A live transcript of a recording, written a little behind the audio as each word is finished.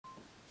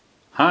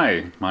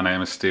Hi, my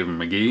name is Stephen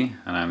McGee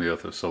and I'm the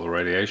author of Solar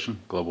Radiation,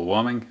 Global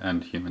Warming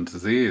and Human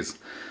Disease.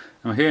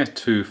 I'm here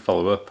to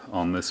follow up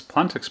on this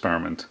plant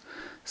experiment.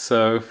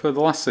 So for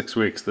the last 6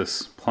 weeks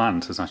this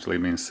plant has actually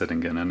been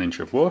sitting in an inch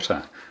of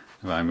water.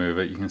 If I move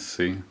it you can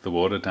see the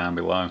water down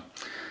below.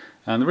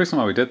 And the reason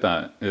why we did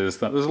that is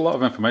that there's a lot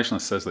of information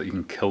that says that you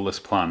can kill this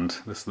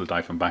plant. This is the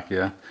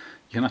Dieffenbachia.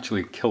 You can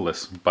actually kill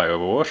this by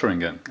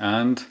overwatering it.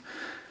 And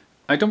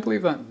I don't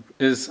believe that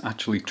is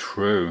actually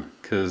true,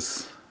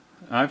 because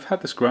I've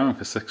had this growing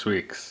for 6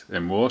 weeks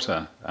in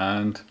water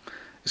and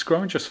it's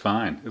growing just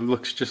fine. It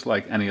looks just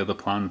like any other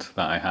plant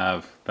that I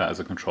have that is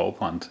a control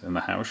plant in the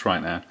house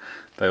right now.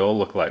 They all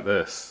look like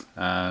this,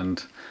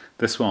 and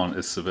this one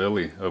is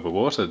severely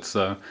overwatered,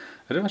 so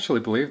I don't actually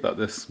believe that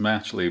this may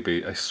actually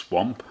be a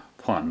swamp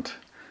plant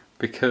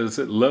because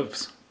it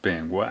loves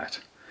being wet.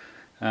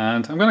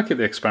 And I'm going to keep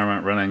the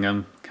experiment running.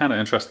 I'm kind of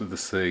interested to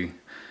see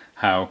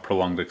how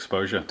prolonged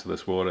exposure to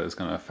this water is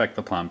going to affect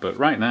the plant, but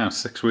right now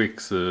 6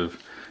 weeks of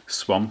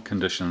swamp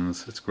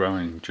conditions, it's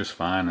growing just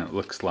fine. It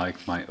looks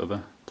like my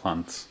other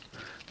plants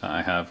that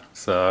I have,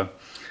 so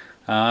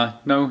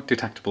no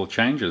detectable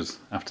changes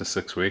after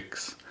 6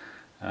 weeks.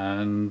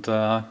 And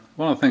one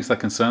of the things that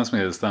concerns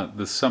me is that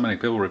there's so many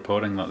people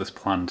reporting that this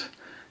plant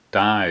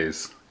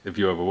dies if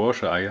you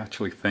overwater. I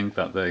actually think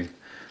that they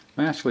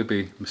may actually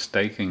be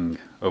mistaking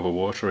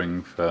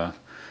overwatering for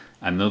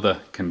another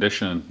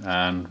condition,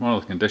 and one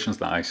of the conditions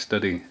that I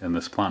study in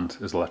this plant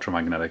is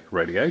electromagnetic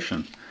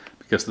radiation,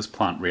 because this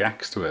plant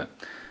reacts to it.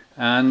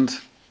 And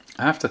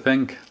I have to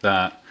think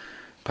that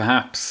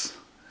perhaps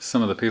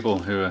some of the people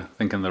who are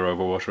thinking they're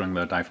overwatering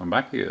their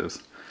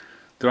Dieffenbachias,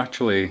 they're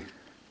actually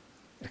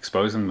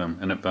exposing them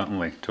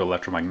inadvertently to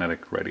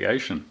electromagnetic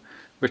radiation,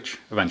 which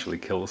eventually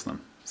kills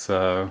them.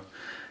 So,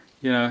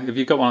 you know, if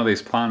you've got one of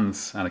these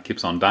plants and it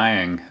keeps on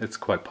dying, it's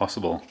quite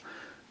possible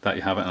that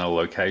you have it in a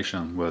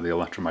location where the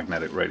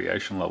electromagnetic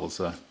radiation levels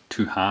are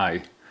too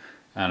high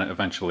and it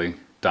eventually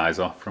dies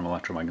off from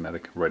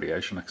electromagnetic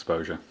radiation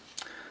exposure.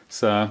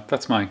 So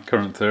that's my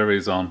current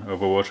theories on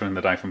overwatering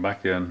the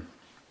Dieffenbachia and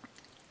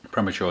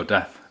premature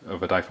death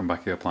of a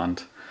Dieffenbachia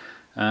plant.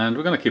 And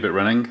we're going to keep it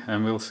running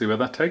and we'll see where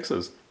that takes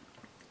us.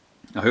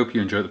 I hope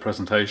you enjoyed the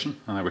presentation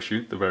and I wish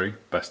you the very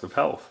best of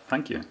health.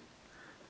 Thank you.